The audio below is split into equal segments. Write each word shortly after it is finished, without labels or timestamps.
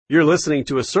You're listening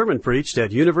to a sermon preached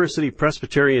at University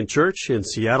Presbyterian Church in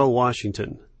Seattle,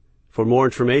 Washington. For more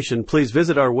information, please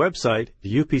visit our website,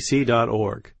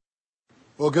 upc.org.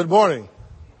 Well, good morning.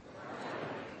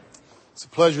 It's a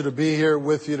pleasure to be here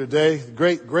with you today.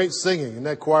 Great singing. Isn't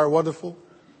that choir wonderful?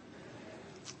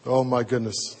 Oh, my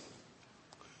goodness.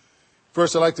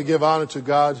 First, I'd like to give honor to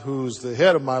God, who's the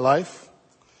head of my life,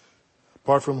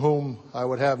 apart from whom I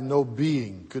would have no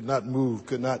being, could not move,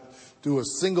 could not do a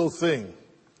single thing.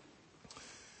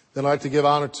 Then I'd like to give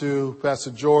honor to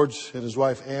Pastor George and his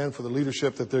wife Ann for the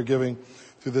leadership that they're giving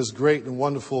to this great and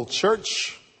wonderful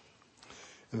church.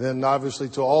 And then obviously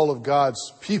to all of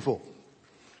God's people.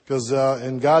 Because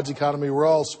in God's economy, we're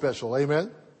all special.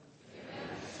 Amen?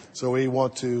 So we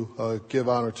want to give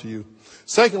honor to you.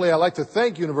 Secondly, I'd like to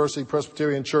thank University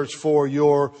Presbyterian Church for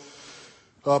your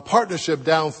partnership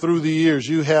down through the years.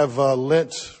 You have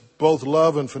lent both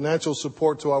love and financial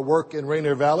support to our work in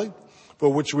Rainier Valley, for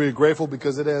which we are grateful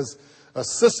because it has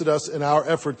assisted us in our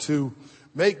effort to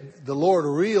make the Lord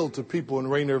real to people in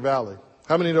Rainier Valley.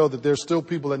 How many know that there's still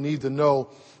people that need to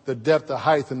know the depth, the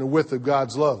height, and the width of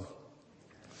God's love?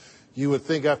 You would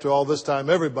think after all this time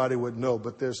everybody would know,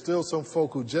 but there's still some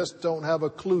folk who just don't have a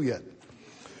clue yet.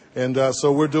 And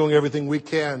so we're doing everything we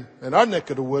can in our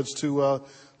neck of the woods to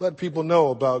let people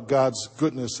know about God's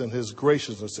goodness and His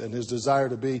graciousness and His desire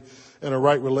to be in a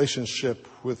right relationship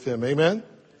with Him. Amen?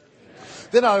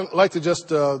 Then I'd like to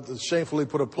just shamefully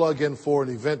put a plug in for an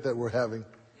event that we're having.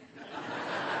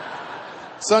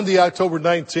 Sunday, October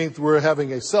 19th, we're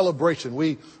having a celebration.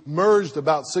 We merged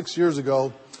about 6 years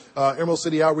ago, Emerald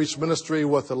City Outreach Ministry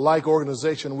with a like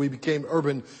organization. We became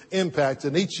Urban Impact.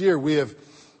 And each year we have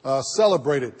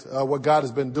celebrated what God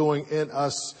has been doing in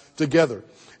us together.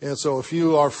 And so if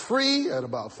you are free at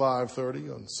about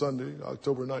 5:30 on Sunday,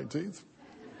 October 19th,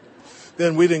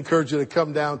 then we'd encourage you to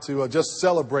come down to just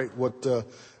celebrate what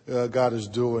God is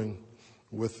doing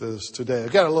with us today. I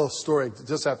got a little story I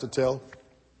just have to tell.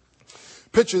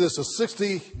 Picture this, a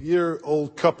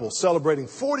 60-year-old couple celebrating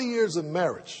 40 years of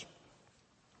marriage.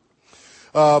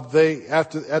 They,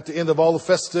 at the end of all the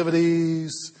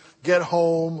festivities, get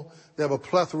home. They have a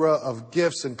plethora of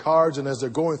gifts and cards, and as they're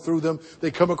going through them,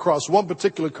 they come across one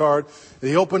particular card.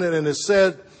 They open it, and it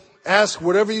said, "Ask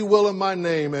whatever you will in my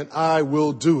name, and I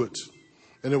will do it."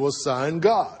 And it was signed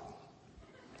God.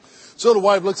 So the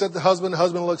wife looks at the husband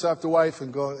looks at the wife,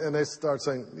 and they start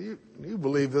saying, you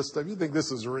believe this stuff? You think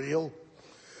this is real?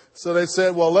 So they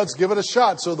said, well, let's give it a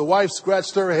shot. So the wife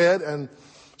scratched her head, and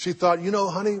she thought,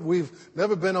 honey, we've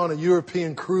never been on a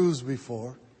European cruise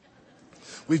before.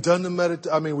 We've done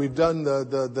we've done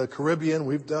the Caribbean,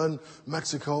 we've done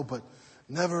Mexico, but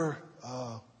never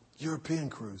European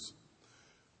cruise.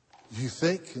 You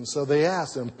think? And so they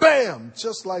asked, and bam,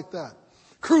 just like that.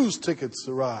 Cruise tickets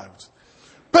arrived.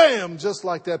 Bam, just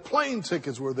like that. Plane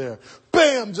tickets were there.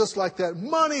 Bam, just like that.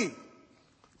 Money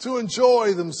to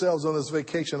enjoy themselves on this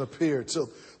vacation appeared.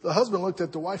 So the husband looked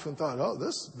at the wife and thought, oh,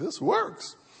 this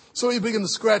works. So he began to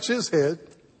scratch his head.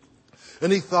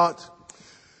 And he thought,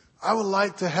 I would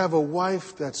like to have a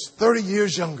wife that's 30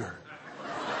 years younger.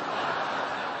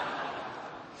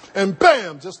 And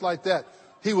bam, just like that.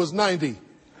 He was 90.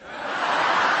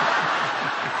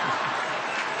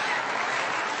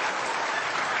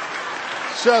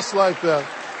 Just like that.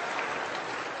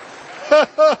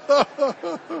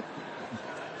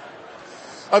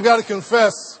 I've got to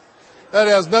confess, that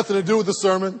has nothing to do with the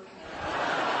sermon.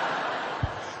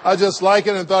 I just like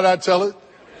it and thought I'd tell it.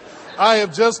 I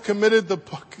have just committed the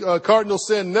cardinal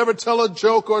sin. Never tell a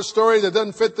joke or story that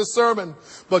doesn't fit the sermon.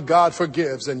 But God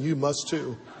forgives, and you must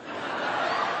too.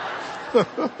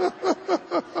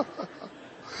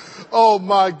 Oh,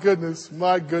 my goodness,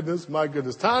 my goodness, my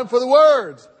goodness. Time for the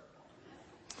words.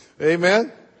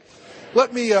 Amen.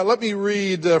 Let me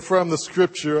read from the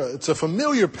scripture. It's a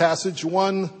familiar passage,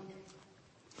 one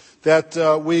that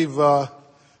we've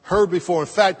heard before. In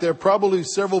fact, there are probably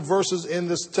several verses in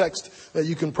this text that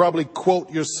you can probably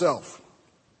quote yourself.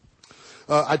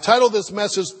 I titled this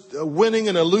message, Winning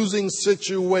in a Losing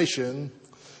Situation,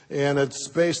 and it's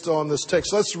based on this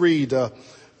text. Let's read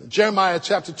Jeremiah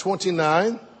chapter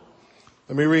 29.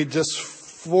 Let me read just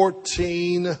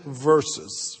 14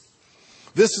 verses.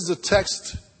 This is a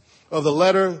text of the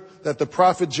letter that the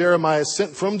prophet Jeremiah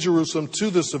sent from Jerusalem to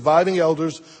the surviving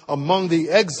elders among the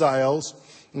exiles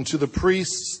and to the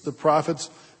priests, the prophets,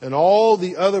 and all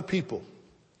the other people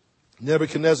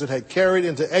Nebuchadnezzar had carried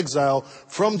into exile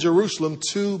from Jerusalem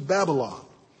to Babylon.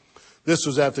 This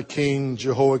was after King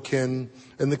Jehoiakim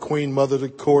and the queen mother, the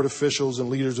court officials and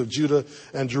leaders of Judah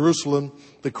and Jerusalem,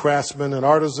 the craftsmen and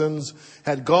artisans,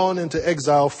 had gone into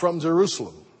exile from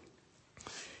Jerusalem.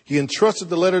 He entrusted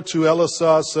the letter to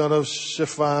Elisah, son of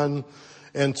Shaphan,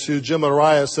 and to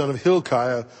Gemariah, son of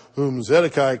Hilkiah, whom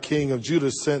Zedekiah, king of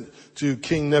Judah, sent to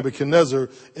King Nebuchadnezzar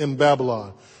in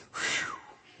Babylon. Whew,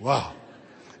 wow.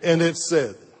 And it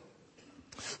said,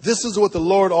 "This is what the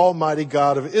Lord Almighty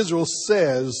God of Israel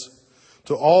says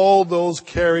to all those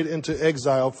carried into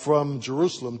exile from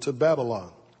Jerusalem to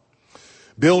Babylon.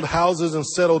 Build houses and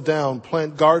settle down,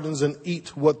 plant gardens and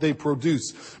eat what they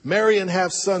produce. Marry and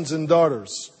have sons and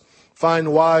daughters.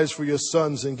 Find wives for your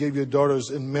sons and give your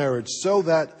daughters in marriage, so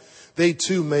that they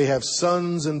too may have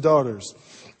sons and daughters.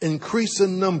 Increase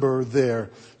in number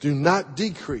there, do not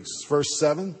decrease." Verse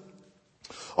 7.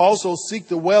 "Also seek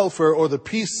the welfare or the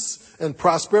peace and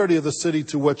prosperity of the city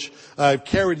to which I have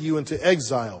carried you into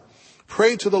exile.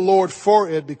 Pray to the Lord for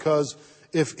it, because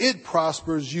if it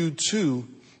prospers, you too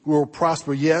will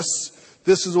prosper. Yes,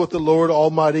 this is what the Lord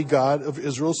Almighty God of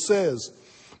Israel says.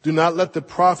 Do not let the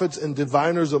prophets and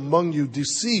diviners among you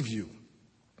deceive you.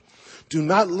 Do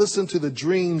not listen to the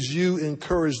dreams you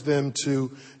encourage them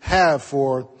to have,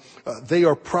 for they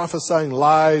are prophesying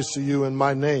lies to you in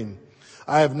my name.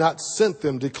 I have not sent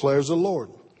them, declares the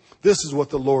Lord." This is what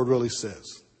the Lord really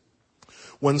says.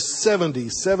 "When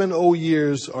 70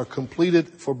 years are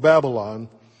completed for Babylon,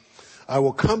 I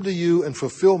will come to you and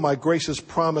fulfill my gracious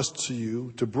promise to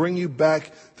you to bring you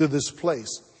back to this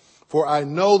place. For I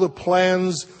know the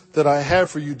plans that I have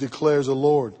for you, declares the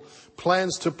Lord.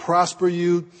 Plans to prosper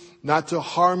you, not to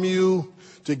harm you,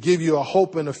 to give you a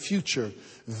hope and a future.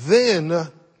 Then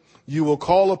you will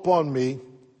call upon me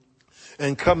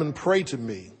and come and pray to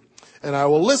me, and I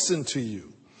will listen to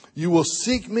you. You will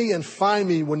seek me and find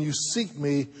me when you seek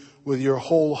me with your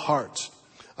whole heart.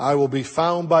 I will be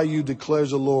found by you,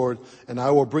 declares the Lord, and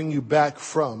I will bring you back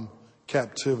from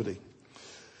captivity."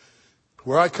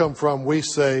 Where I come from, we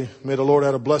say, may the Lord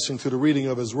add a blessing to the reading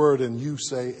of his word, and you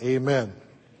say, amen.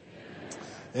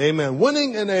 Amen.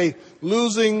 Winning in a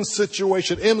losing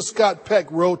situation. M. Scott Peck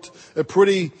wrote a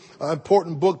pretty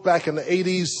important book back in the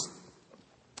 80s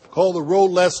called The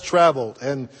Road Less Traveled.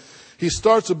 And he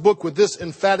starts the book with this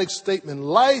emphatic statement: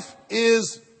 life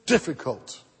is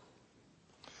difficult.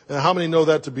 And how many know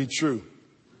that to be true?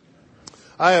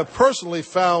 I have personally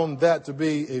found that to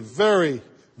be a very,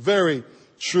 very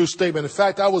true statement. In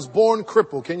fact, I was born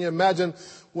crippled. Can you imagine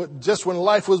just when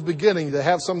life was beginning to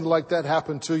have something like that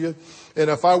happen to you? And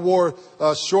if I wore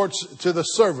shorts to the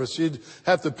service, you'd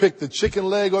have to pick the chicken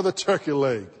leg or the turkey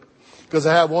leg, because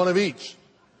I had one of each.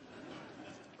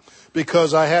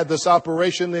 Because I had this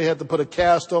operation, they had to put a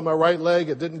cast on my right leg.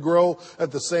 It didn't grow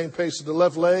at the same pace as the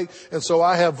left leg. And so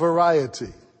I have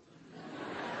variety.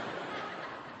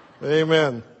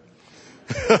 Amen.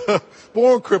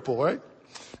 Born crippled, right?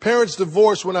 Parents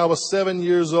divorced when I was 7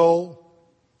 years old.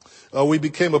 We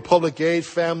became a public aid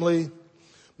family.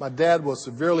 My dad was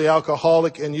severely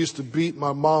alcoholic and used to beat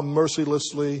my mom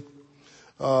mercilessly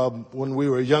when we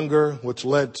were younger, which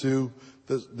led to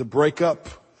the breakup.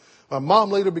 My mom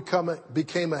later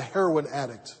became a heroin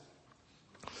addict.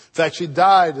 In fact, she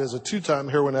died as a 2-time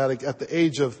heroin addict at the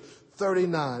age of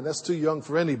 39. That's too young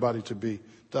for anybody to be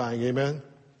dying, amen?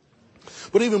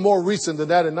 But even more recent than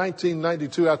that, in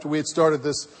 1992, after we had started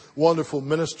this wonderful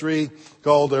ministry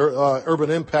called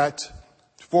Urban Impact,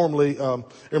 formerly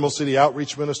Emerald City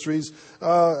Outreach Ministries,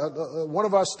 one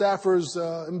of our staffers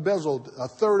embezzled a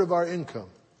third of our income.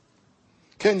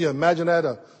 Can you imagine that?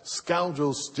 A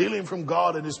scoundrel stealing from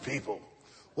God and his people.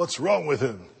 What's wrong with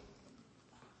him?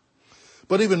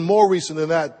 But even more recent than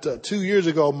that, 2 years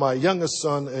ago, my youngest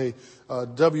son, a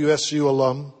WSU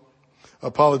alum,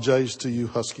 apologize to you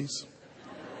Huskies.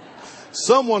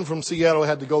 Someone from Seattle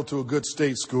had to go to a good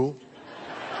state school.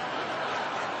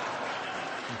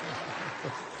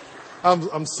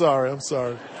 I'm sorry.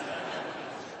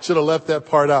 Should have left that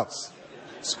part out.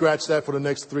 Scratch that for the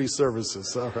next 3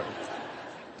 services. All right.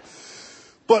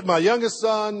 But my youngest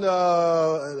son,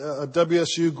 a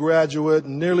WSU graduate,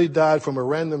 nearly died from a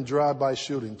random drive-by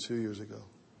shooting 2 years ago.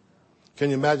 Can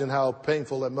you imagine how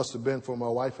painful that must have been for my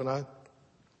wife and I?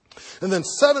 And then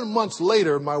 7 months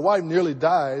later, my wife nearly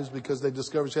dies because they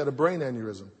discovered she had a brain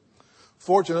aneurysm.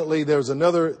 Fortunately, there was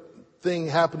another thing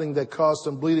happening that caused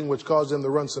some bleeding, which caused them to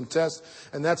run some tests.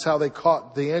 And that's how they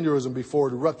caught the aneurysm before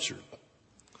it ruptured.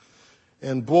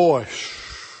 And boy,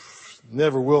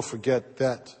 never will forget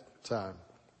that time.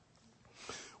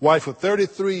 Wife for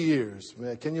 33 years.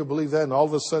 Man, can you believe that? And all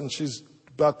of a sudden, she's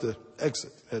about to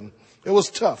exit. And it was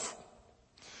tough.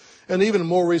 And even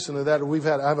more recent than that,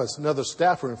 I have another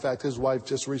staffer. In fact, his wife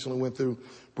just recently went through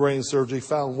brain surgery,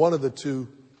 found one of the 2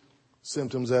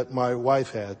 symptoms that my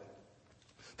wife had.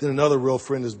 Then another real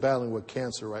friend is battling with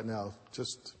cancer right now.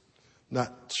 Just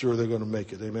not sure they're going to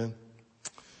make it. Amen.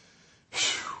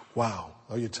 Wow.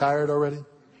 Are you tired already?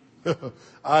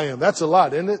 I am. That's a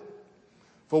lot, isn't it?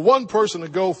 For one person to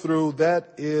go through,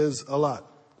 that is a lot.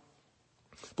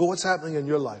 But what's happening in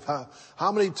your life?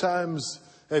 How many times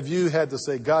have you had to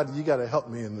say, God, you got to help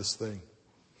me in this thing?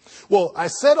 Well, I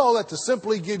said all that to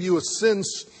simply give you a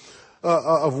sense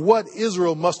of what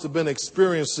Israel must have been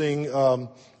experiencing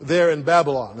there in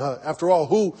Babylon. After all,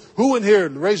 who in here,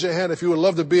 raise your hand if you would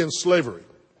love to be in slavery?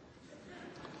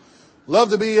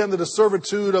 Love to be under the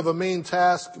servitude of a mean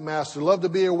taskmaster. Love to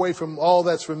be away from all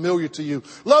that's familiar to you.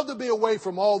 Love to be away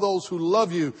from all those who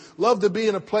love you. Love to be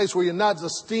in a place where you're not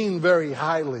esteemed very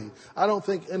highly. I don't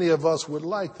think any of us would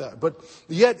like that. But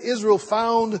yet Israel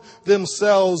found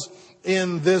themselves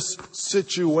in this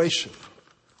situation.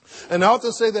 And I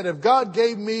often say that if God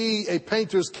gave me a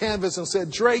painter's canvas and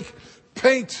said, Drake,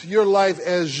 paint your life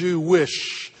as you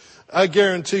wish, I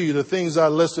guarantee you the things I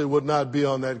listed would not be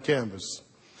on that canvas.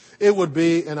 It would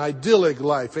be an idyllic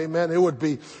life. Amen. It would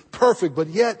be perfect. But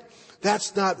yet,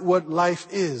 that's not what life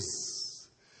is.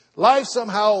 Life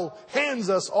somehow hands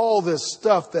us all this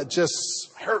stuff that just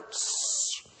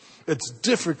hurts. It's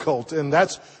difficult. And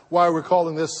that's why we're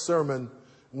calling this sermon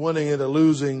Winning in a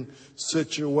Losing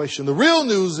Situation. The real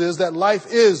news is that life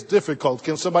is difficult.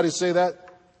 Can somebody say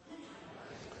that?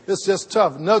 It's just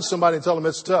tough. Nudge somebody and tell them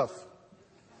it's tough.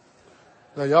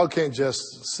 Now, y'all can't just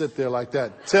sit there like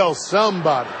that. Tell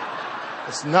somebody.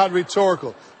 It's not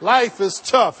rhetorical. Life is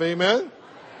tough, amen?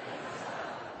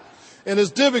 And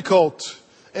it's difficult.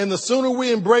 And the sooner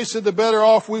we embrace it, the better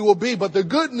off we will be. But the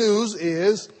good news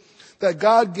is that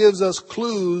God gives us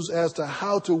clues as to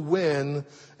how to win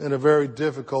in a very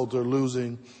difficult or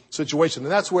losing situation.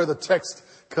 And that's where the text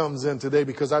comes in today,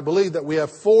 because I believe that we have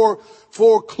four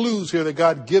clues here that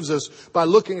God gives us by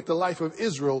looking at the life of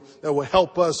Israel that will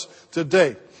help us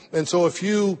today. And so if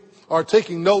you are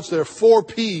taking notes, there are 4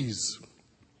 P's.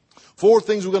 4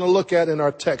 things we're going to look at in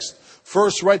our text.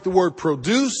 First, write the word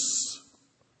produce,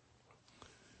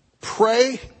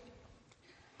 pray,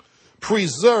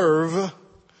 preserve,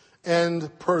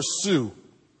 and pursue.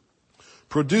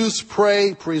 Produce,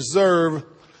 pray, preserve,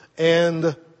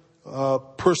 and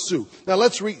pursue. Now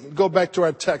let's go back to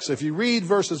our text. If you read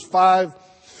verses 5,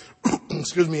 and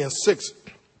 6,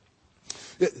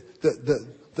 the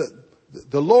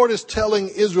Lord is telling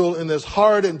Israel in this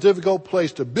hard and difficult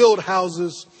place to build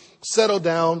houses, settle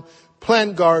down,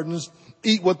 plant gardens,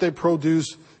 eat what they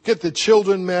produce, get the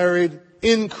children married,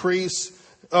 increase.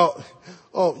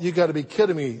 Oh, you got to be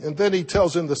kidding me. And then he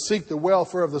tells them to seek the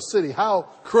welfare of the city. How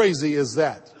crazy is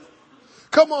that?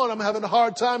 Come on, I'm having a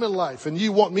hard time in life. And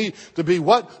you want me to be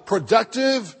what?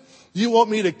 Productive? You want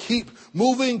me to keep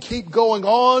moving, keep going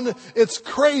on? It's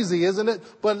crazy, isn't it?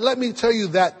 But let me tell you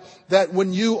that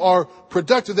when you are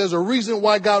productive, there's a reason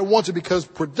why God wants it, because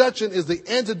production is the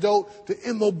antidote to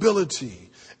immobility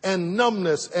and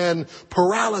numbness and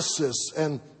paralysis.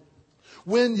 And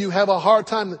when you have a hard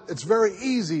time, it's very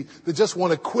easy to just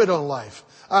want to quit on life.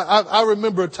 I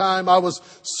remember a time I was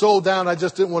so down, I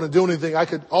just didn't want to do anything.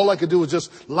 All I could do was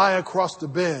just lie across the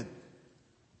bed.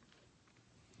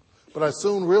 But I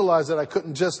soon realized that I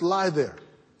couldn't just lie there.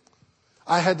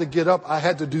 I had to get up. I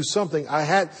had to do something. I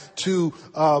had to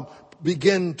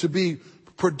begin to be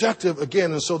productive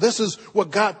again. And so this is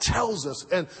what God tells us.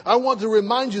 And I want to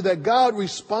remind you that God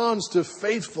responds to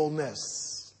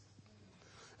faithfulness.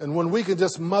 And when we can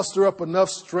just muster up enough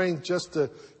strength just to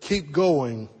keep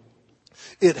going,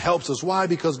 it helps us. Why?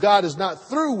 Because God is not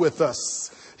through with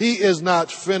us. He is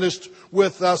not finished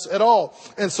with us at all.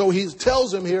 And so he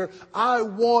tells him here, I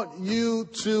want you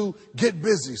to get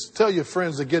busy. Tell your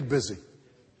friends to get busy.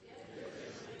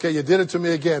 Okay, you did it to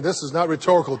me again. This is not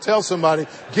rhetorical. Tell somebody,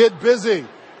 get busy.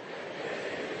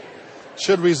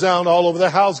 Should resound all over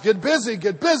the house. Get busy,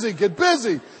 get busy, get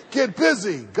busy, get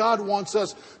busy. God wants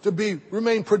us to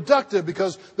remain productive,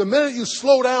 because the minute you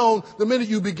slow down, the minute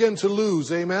you begin to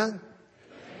lose. Amen?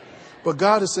 But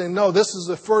God is saying, no, this is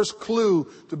the first clue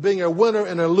to being a winner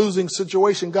in a losing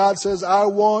situation. God says, I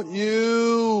want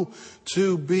you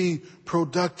to be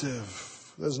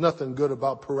productive. There's nothing good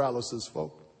about paralysis,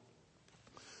 folks.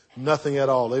 Nothing at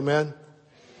all. Amen?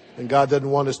 And God doesn't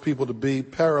want his people to be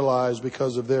paralyzed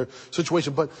because of their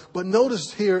situation. But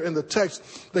notice here in the text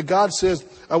that God says,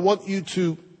 I want you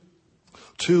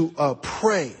to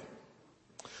pray.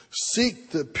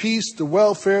 Seek the peace, the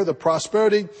welfare, the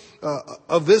prosperity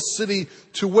of this city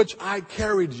to which I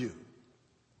carried you.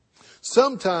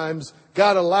 Sometimes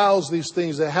God allows these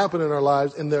things that happen in our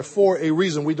lives, and they're for a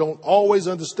reason. We don't always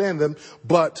understand them,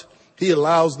 but he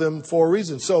allows them for a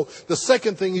reason. So the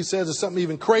second thing he says is something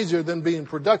even crazier than being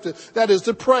productive. That is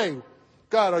to pray.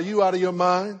 God, are you out of your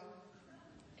mind?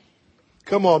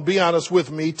 Come on, be honest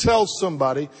with me. Tell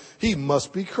somebody he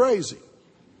must be crazy.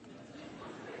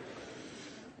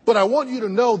 But I want you to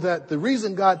know that the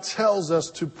reason God tells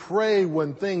us to pray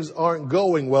when things aren't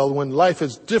going well, when life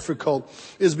is difficult,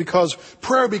 is because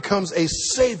prayer becomes a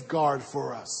safeguard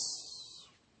for us.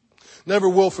 Never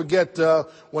will forget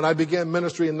when I began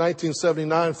ministry in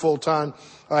 1979 full time,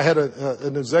 I had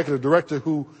an executive director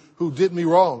who did me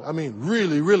wrong. I mean,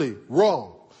 really, really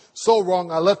wrong. So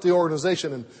wrong, I left the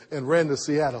organization and ran to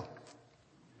Seattle.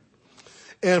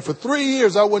 And for 3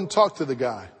 years, I wouldn't talk to the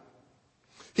guy.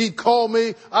 He'd call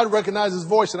me, I'd recognize his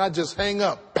voice, and I'd just hang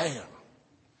up. Bam.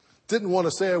 Didn't want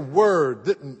to say a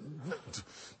word.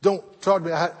 Don't talk to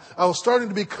me. I was starting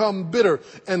to become bitter.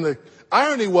 And the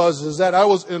irony is that I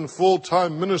was in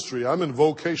full-time ministry. I'm in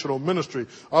vocational ministry.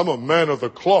 I'm a man of the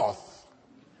cloth.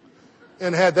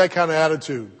 And had that kind of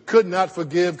attitude. Could not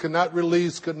forgive, could not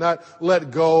release, could not let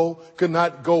go, could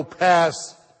not go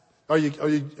past. Are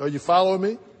you following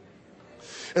me?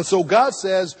 And so God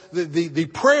says the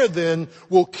prayer then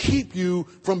will keep you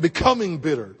from becoming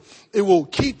bitter. It will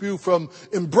keep you from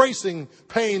embracing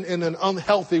pain in an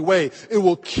unhealthy way. It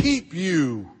will keep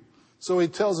you. So he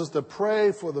tells us to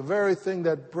pray for the very thing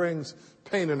that brings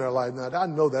pain in our life. Now, I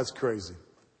know that's crazy.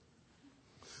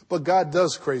 But God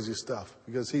does crazy stuff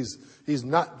because he's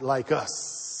not like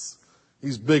us.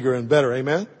 He's bigger and better.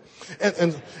 Amen.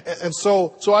 And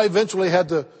so I eventually had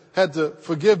to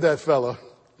forgive that fella.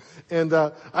 And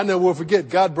I never will forget,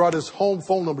 God brought his home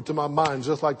phone number to my mind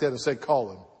just like that and said,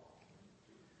 call him.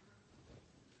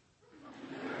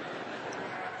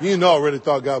 You know, I already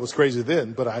thought God was crazy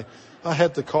then, but I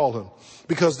had to call him.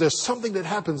 Because there's something that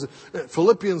happens.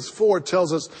 Philippians 4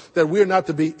 tells us that we're not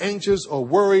to be anxious or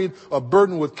worried or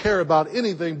burdened with care about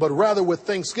anything, but rather with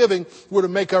thanksgiving, we're to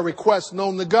make our requests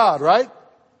known to God, right?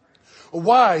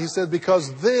 Why? He said,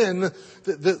 because then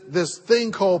this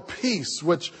thing called peace,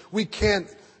 which we can't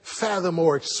fathom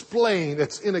or explain,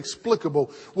 it's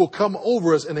inexplicable, will come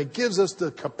over us, and it gives us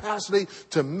the capacity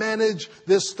to manage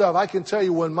this stuff. I can tell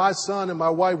you when my son and my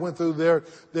wife went through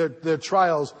their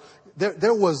trials,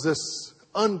 there was this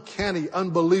uncanny,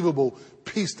 unbelievable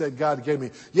peace that God gave me.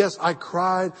 Yes, I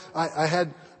cried. I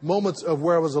had moments of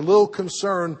where I was a little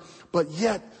concerned, but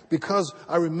yet because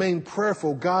I remained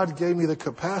prayerful, God gave me the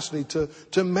capacity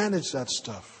to manage that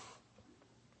stuff.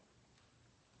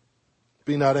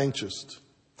 Be not anxious.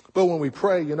 But when we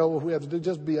pray, you know what we have to do?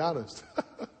 Just be honest.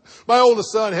 My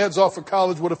oldest son heads off for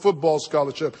college with a football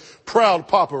scholarship. Proud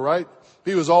papa, right?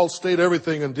 He was all state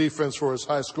everything in defense for his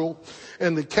high school.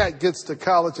 And the cat gets to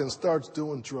college and starts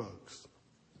doing drugs.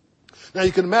 Now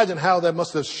you can imagine how that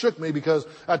must have shook me, because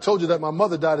I told you that my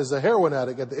mother died as a heroin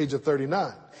addict at the age of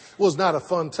 39. It was not a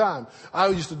fun time. I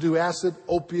used to do acid,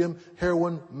 opium,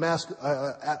 heroin,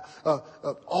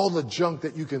 all the junk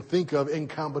that you can think of in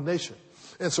combination.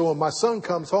 And so when my son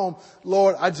comes home,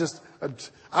 Lord, I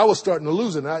was starting to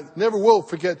lose it. And I never will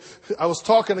forget. I was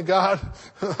talking to God.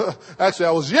 Actually,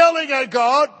 I was yelling at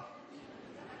God.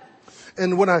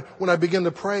 And when I began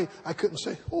to pray, I couldn't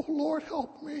say, oh, Lord,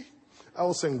 help me. I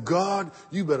was saying, God,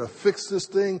 you better fix this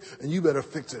thing, and you better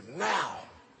fix it now.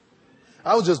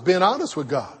 I was just being honest with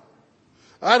God.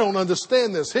 I don't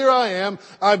understand this. Here I am.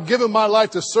 I've given my life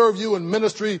to serve you in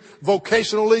ministry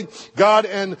vocationally, God,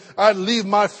 and I leave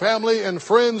my family and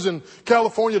friends in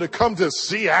California to come to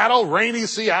Seattle, rainy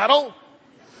Seattle.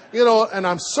 You know, and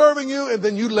I'm serving you, and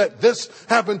then you let this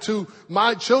happen to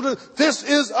my children. This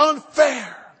is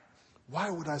unfair. Why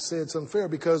would I say it's unfair?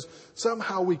 Because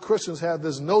somehow we Christians have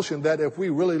this notion that if we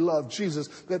really love Jesus,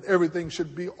 that everything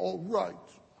should be all right.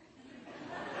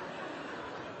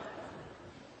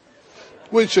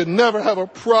 We should never have a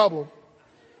problem.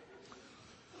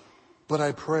 But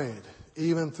I prayed,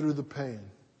 even through the pain,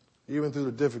 even through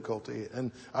the difficulty.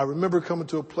 And I remember coming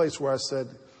to a place where I said,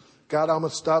 God, I'm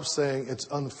going to stop saying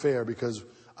it's unfair, because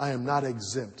I am not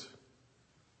exempt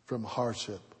from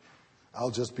hardship. I'll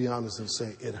just be honest and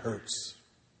say it hurts.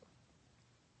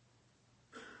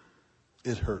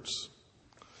 It hurts.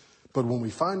 But when we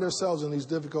find ourselves in these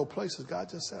difficult places, God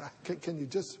just said, can you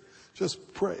just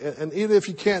pray? And even if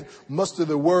you can't muster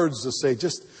the words to say,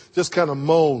 just kind of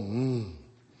moan.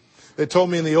 They told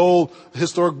me in the old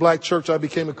historic black church I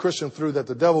became a Christian through that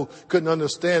the devil couldn't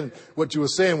understand what you were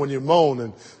saying when you moan.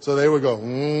 And so they would go,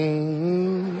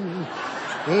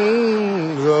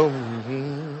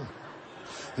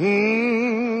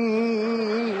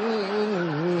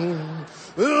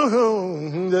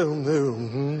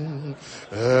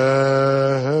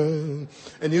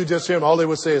 and you just hear them. All they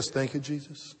would say is, thank you,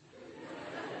 Jesus.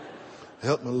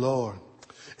 Help me, Lord.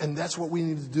 And that's what we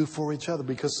need to do for each other,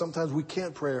 because sometimes we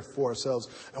can't pray for ourselves,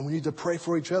 and we need to pray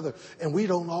for each other, and we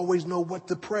don't always know what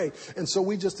to pray. And so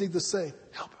we just need to say,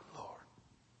 help him,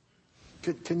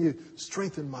 Lord. Can you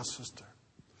strengthen my sister?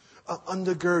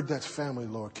 Undergird that family,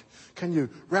 Lord. Can you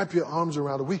wrap your arms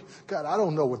around it? God, I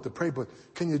don't know what to pray, but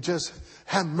can you just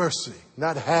have mercy?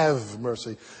 Not have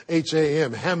mercy.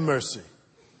 H-A-M, have mercy.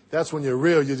 That's when you're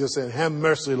real. You're just saying, have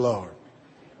mercy, Lord.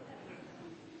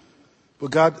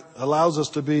 But God allows us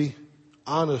to be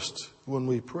honest when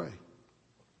we pray.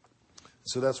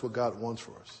 So that's what God wants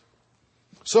for us.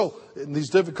 So in these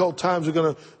difficult times, we're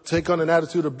going to take on an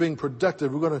attitude of being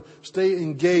productive. We're going to stay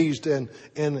engaged and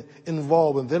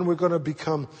involved. And then we're going to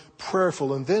become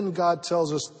prayerful. And then God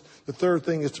tells us the third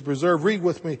thing is to preserve. Read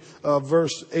with me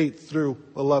verse 8 through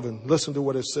 11. Listen to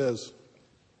what it says.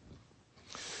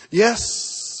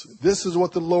 Yes, this is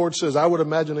what the Lord says. I would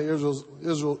imagine the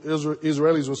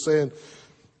Israelis were saying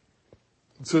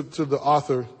to the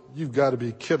author, you've got to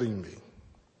be kidding me.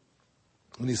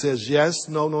 And he says, yes,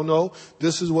 no.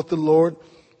 This is what the Lord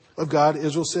of God,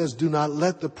 Israel, says. Do not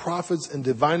let the prophets and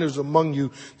diviners among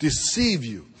you deceive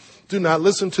you. Do not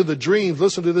listen to the dreams.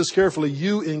 Listen to this carefully.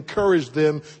 You encourage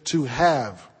them to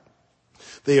have.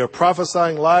 They are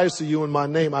prophesying lies to you in my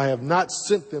name. I have not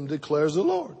sent them, declares the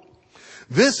Lord.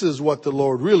 This is what the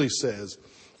Lord really says.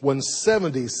 When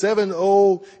 70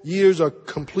 years are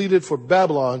completed for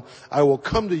Babylon, I will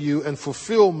come to you and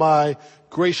fulfill my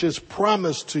gracious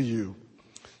promise to you,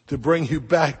 to bring you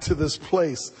back to this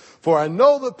place. For I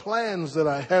know the plans that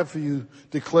I have for you,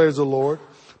 declares the Lord.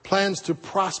 Plans to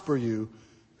prosper you,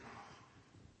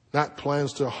 not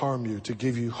plans to harm you, to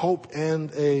give you hope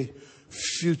and a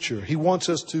future. He wants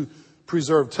us to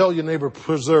preserve. Tell your neighbor,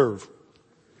 preserve.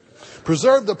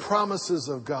 Preserve the promises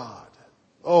of God.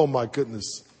 Oh my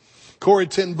goodness. Corrie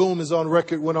ten Boom went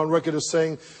on record as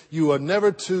saying, you are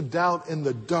never to doubt in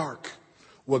the dark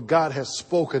what God has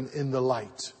spoken in the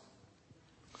light.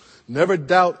 Never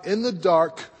doubt in the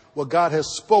dark what God has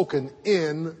spoken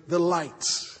in the light.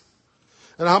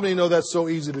 And how many know that's so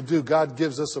easy to do? God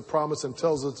gives us a promise and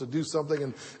tells us to do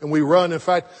something and we run. In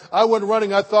fact, I went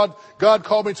running. I thought God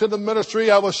called me to the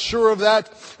ministry. I was sure of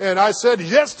that. And I said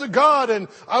yes to God. And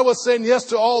I was saying yes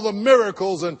to all the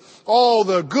miracles and all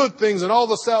the good things and all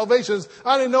the salvations.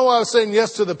 I didn't know I was saying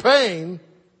yes to the pain.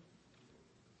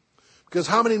 Because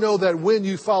how many know that when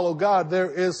you follow God,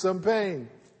 there is some pain?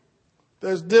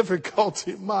 There's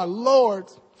difficulty, my Lord.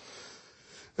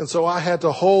 And so I had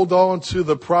to hold on to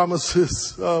the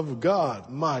promises of God.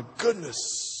 My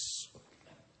goodness.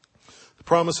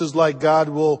 Promises like God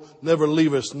will never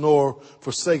leave us nor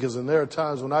forsake us. And there are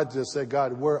times when I just say,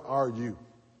 God, where are you?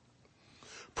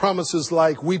 Promises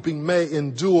like weeping may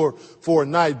endure for a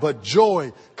night, but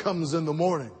joy comes in the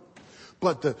morning.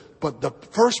 But the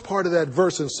first part of that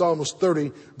verse in Psalms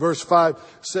 30, verse 5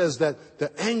 says that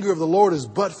the anger of the Lord is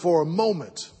but for a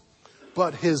moment,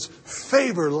 but his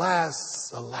favor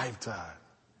lasts a lifetime.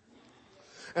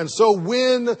 And so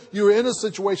when you're in a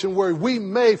situation where we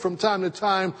may from time to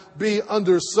time be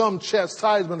under some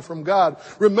chastisement from God,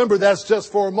 remember that's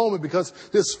just for a moment, because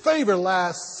his favor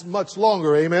lasts much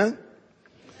longer. Amen.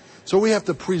 So we have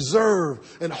to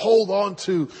preserve and hold on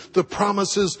to the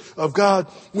promises of God.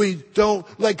 We don't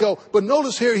let go. But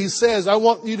notice here he says, I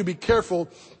want you to be careful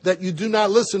that you do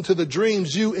not listen to the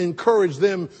dreams you encourage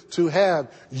them to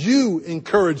have. You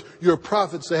encourage your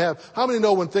prophets to have. How many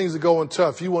know when things are going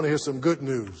tough, you want to hear some good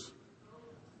news?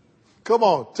 Come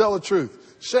on, tell the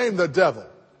truth. Shame the devil.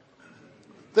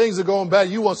 Things are going bad.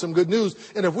 You want some good news.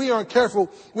 And if we aren't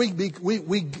careful, we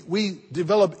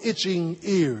develop itching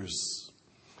ears.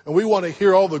 And we want to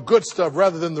hear all the good stuff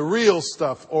rather than the real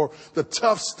stuff or the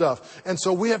tough stuff. And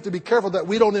so we have to be careful that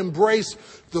we don't embrace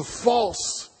the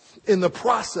false in the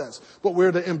process, but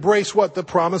we're to embrace what? The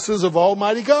promises of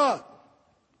Almighty God.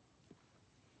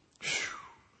 Whew.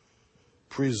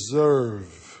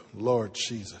 Preserve, Lord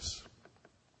Jesus.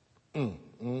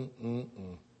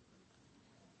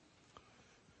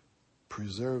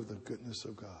 Preserve the goodness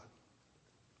of God.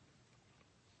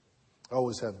 I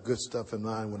always have good stuff in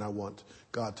mind when I want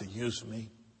God to use me.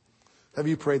 Have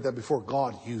you prayed that before?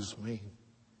 God, use me.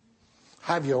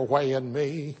 Have your way in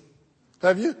me.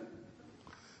 Have you?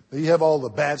 You have all the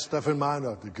bad stuff in mind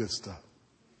or the good stuff?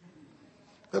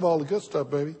 Have all the good stuff,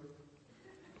 baby.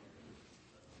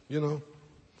 You know.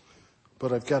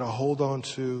 But I've got to hold on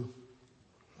to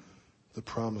the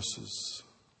promises.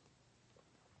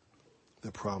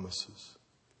 The promises.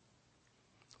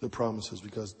 The promises,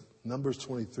 because Numbers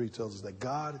 23 tells us that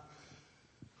God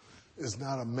is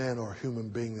not a man or a human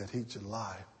being that he should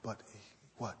lie. But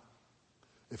what?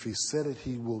 If he said it,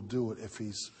 he will do it. If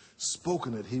he's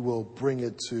spoken it, he will bring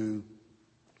it to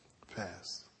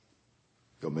pass.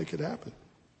 He'll make it happen.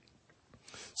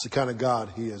 It's the kind of God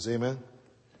he is. Amen.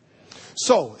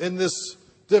 So in this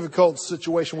difficult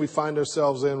situation we find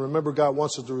ourselves in, remember, God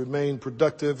wants us to remain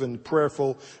productive and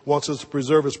prayerful, wants us to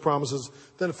preserve his promises.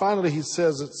 Then finally he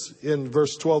says, it's in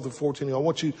verse 12 to 14, I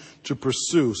want you to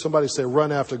pursue. Somebody say,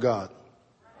 run after God.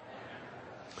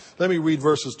 Let me read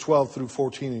verses 12 through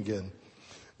 14 again.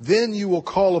 Then you will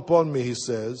call upon me, he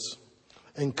says,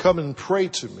 and come and pray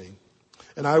to me,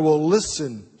 and I will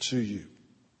listen to you.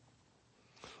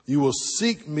 You will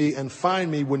seek me and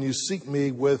find me when you seek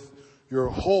me with your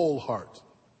whole heart.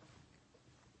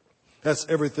 That's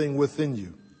everything within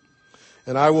you.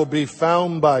 And I will be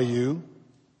found by you.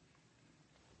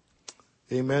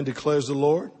 Amen, declares the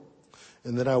Lord.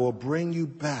 And then I will bring you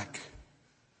back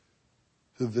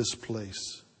to this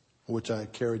place in which I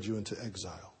carried you into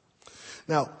exile.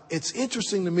 Now, it's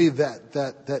interesting to me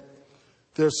that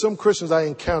there's some Christians I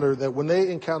encounter that when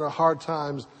they encounter hard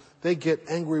times, they get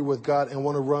angry with God and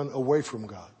want to run away from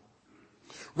God.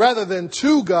 Rather than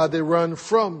to God, they run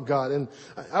from God. And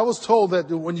I was told that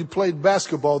when you played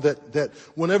basketball, that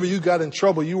whenever you got in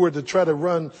trouble, you were to try to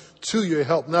run to your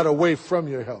help, not away from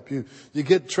your help. You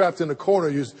get trapped in a corner,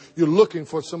 you're looking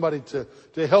for somebody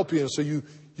to help you. And so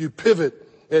you pivot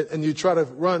and you try to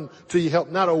run to your help,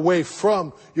 not away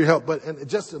from your help. And it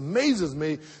just amazes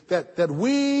me that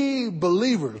we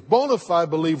believers, bona fide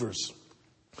believers,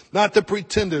 not the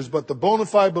pretenders, but the bona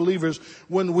fide believers,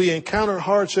 when we encounter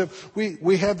hardship,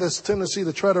 we have this tendency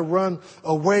to try to run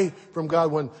away from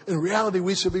God when in reality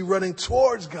we should be running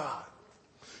towards God.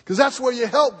 Because that's where your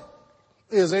help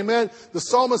is, amen? The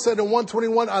psalmist said in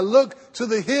 121, I look to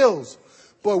the hills.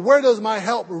 But where does my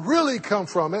help really come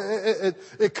from?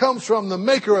 It comes from the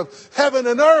maker of heaven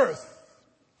and earth.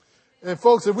 And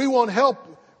folks, if we want help,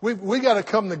 we got to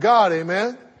come to God,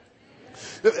 amen?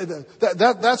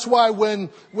 That's why when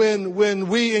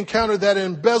we encountered that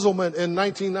embezzlement in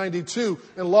 1992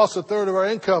 and lost a third of our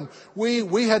income,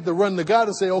 we had to run to God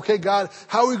and say, okay, God,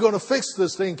 how are we going to fix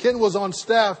this thing? Ken was on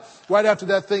staff right after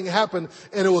that thing happened,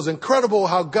 and it was incredible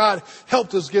how God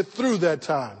helped us get through that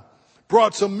time.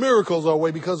 Brought some miracles our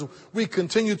way because we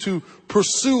continue to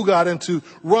pursue God and to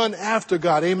run after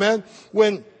God. Amen.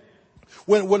 When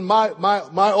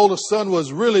my oldest son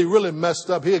was really messed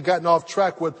up, he had gotten off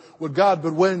track with God.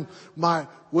 But when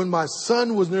my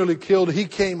son was nearly killed, he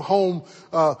came home,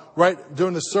 right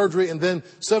during the surgery. And then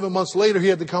 7 months later, he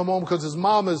had to come home because his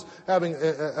mom is having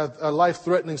a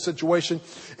life-threatening situation.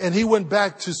 And he went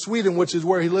back to Sweden, which is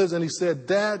where he lives. And he said,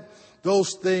 Dad,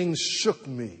 those things shook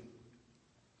me.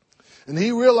 And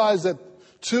he realized that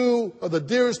two of the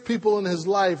dearest people in his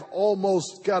life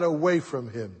almost got away from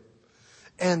him.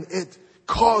 And it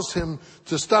caused him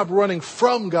to stop running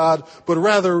from God, but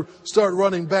rather start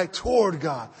running back toward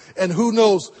God. And who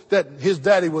knows that his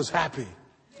daddy was happy.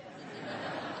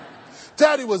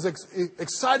 Daddy was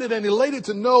excited and elated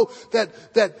to know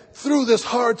that through this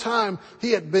hard time,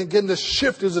 he had begun to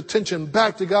shift his attention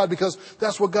back to God, because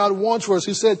that's what God wants for us.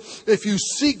 He said, if you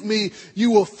seek me,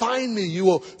 you will find me. You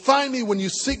will find me when you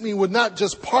seek me with not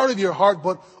just part of your heart,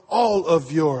 but all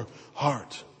of your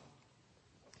heart.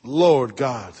 Lord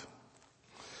God.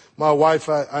 My wife,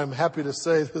 I'm happy to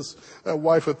say this, that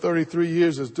wife of 33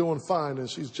 years is doing fine, and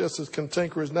she's just as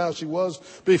cantankerous now as she was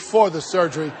before the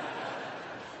surgery.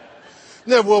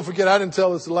 Never will forget, I didn't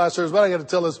tell this the last service, but I got to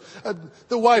tell this.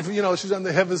 The wife, she's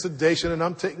under heavy sedation, and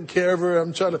I'm taking care of her.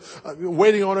 I'm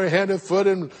waiting on her hand and foot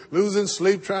and losing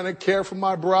sleep, trying to care for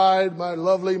my bride, my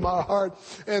lovely, my heart.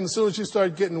 And as soon as she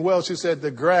started getting well, she said, the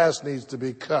grass needs to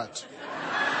be cut.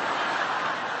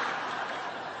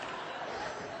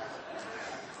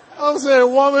 I'm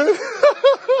saying, woman.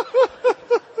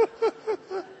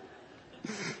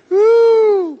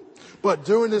 Woo. But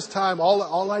during this time,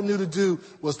 all I knew to do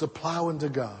was to plow into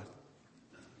God.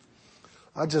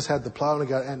 I just had to plow into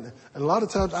God. And a lot of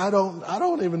times I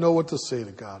don't even know what to say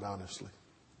to God, honestly.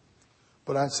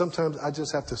 But sometimes I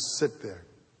just have to sit there.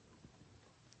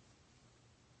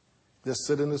 Just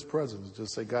sit in his presence.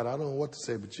 Just say, God, I don't know what to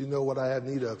say, but you know what I have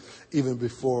need of even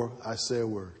before I say a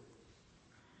word.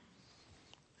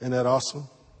 Isn't that awesome?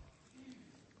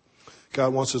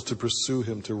 God wants us to pursue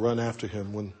him, to run after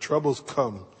him. When troubles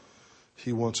come,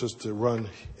 he wants us to run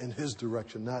in his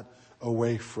direction, not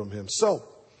away from him. So,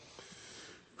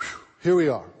 here we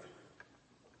are.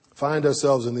 Find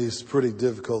ourselves in these pretty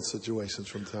difficult situations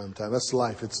from time to time. That's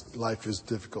life. Life is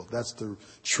difficult. That's the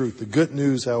truth. The good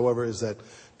news, however, is that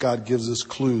God gives us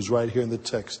clues right here in the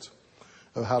text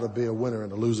of how to be a winner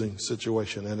in a losing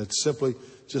situation. And it's simply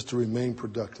just to remain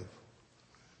productive.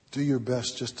 Do your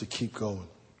best just to keep going.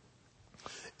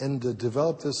 And to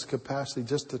develop this capacity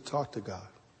just to talk to God.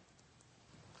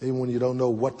 Even when you don't know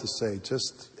what to say,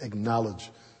 just acknowledge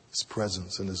His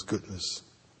presence and His goodness.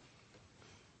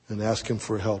 And ask Him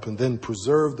for help. And then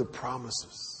preserve the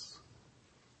promises.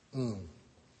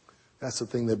 That's the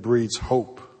thing that breeds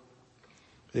hope.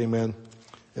 Amen.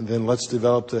 And then let's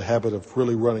develop the habit of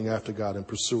really running after God and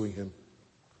pursuing Him.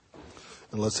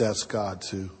 And let's ask God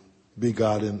to be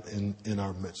God in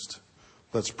our midst.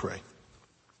 Let's pray.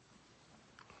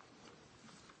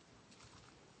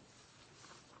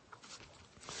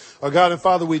 Our God and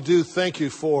Father, we do thank You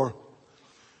for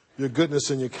Your goodness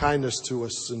and Your kindness to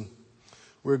us. And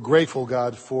we're grateful,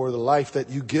 God, for the life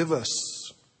that You give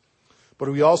us.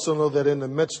 But we also know that in the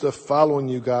midst of following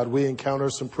You, God, we encounter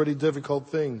some pretty difficult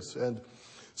things. And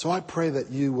so I pray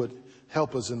that You would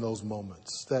help us in those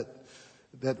moments, that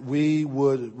we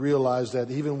would realize that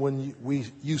even when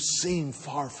you seem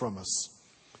far from us,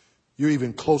 You're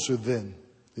even closer then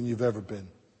than You've ever been.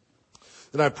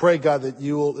 And I pray, God, that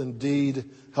You will indeed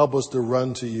help us to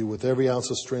run to You with every ounce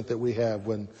of strength that we have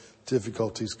when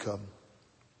difficulties come.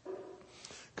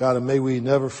 God, and may we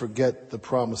never forget the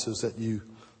promises that You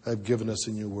have given us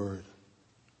in Your word.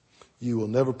 You will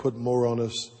never put more on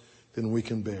us than we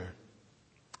can bear.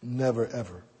 Never,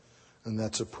 ever. And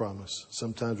that's a promise.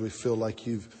 Sometimes we feel like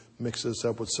You've mixed us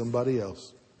up with somebody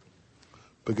else.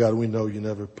 But God, we know You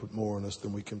never put more on us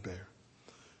than we can bear.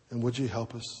 And would You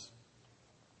help us?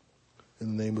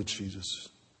 In the name of Jesus.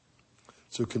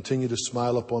 So continue to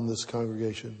smile upon this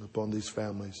congregation, upon these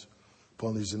families,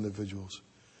 upon these individuals.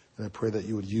 And I pray that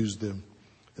You would use them.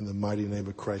 In the mighty name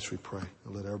of Christ we pray.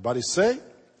 And let everybody say, amen.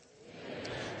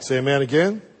 Say amen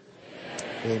again.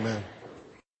 Amen. Amen.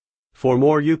 For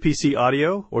more UPC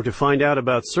audio or to find out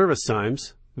about service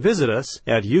times, visit us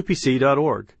at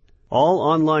upc.org. All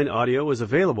online audio is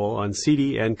available on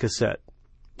CD and cassette.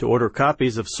 To order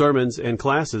copies of sermons and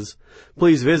classes,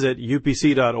 please visit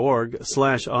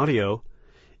upc.org/audio,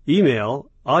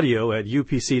 email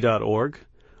audio@upc.org,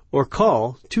 or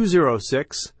call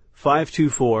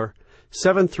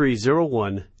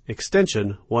 206-524-7301,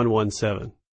 extension 117.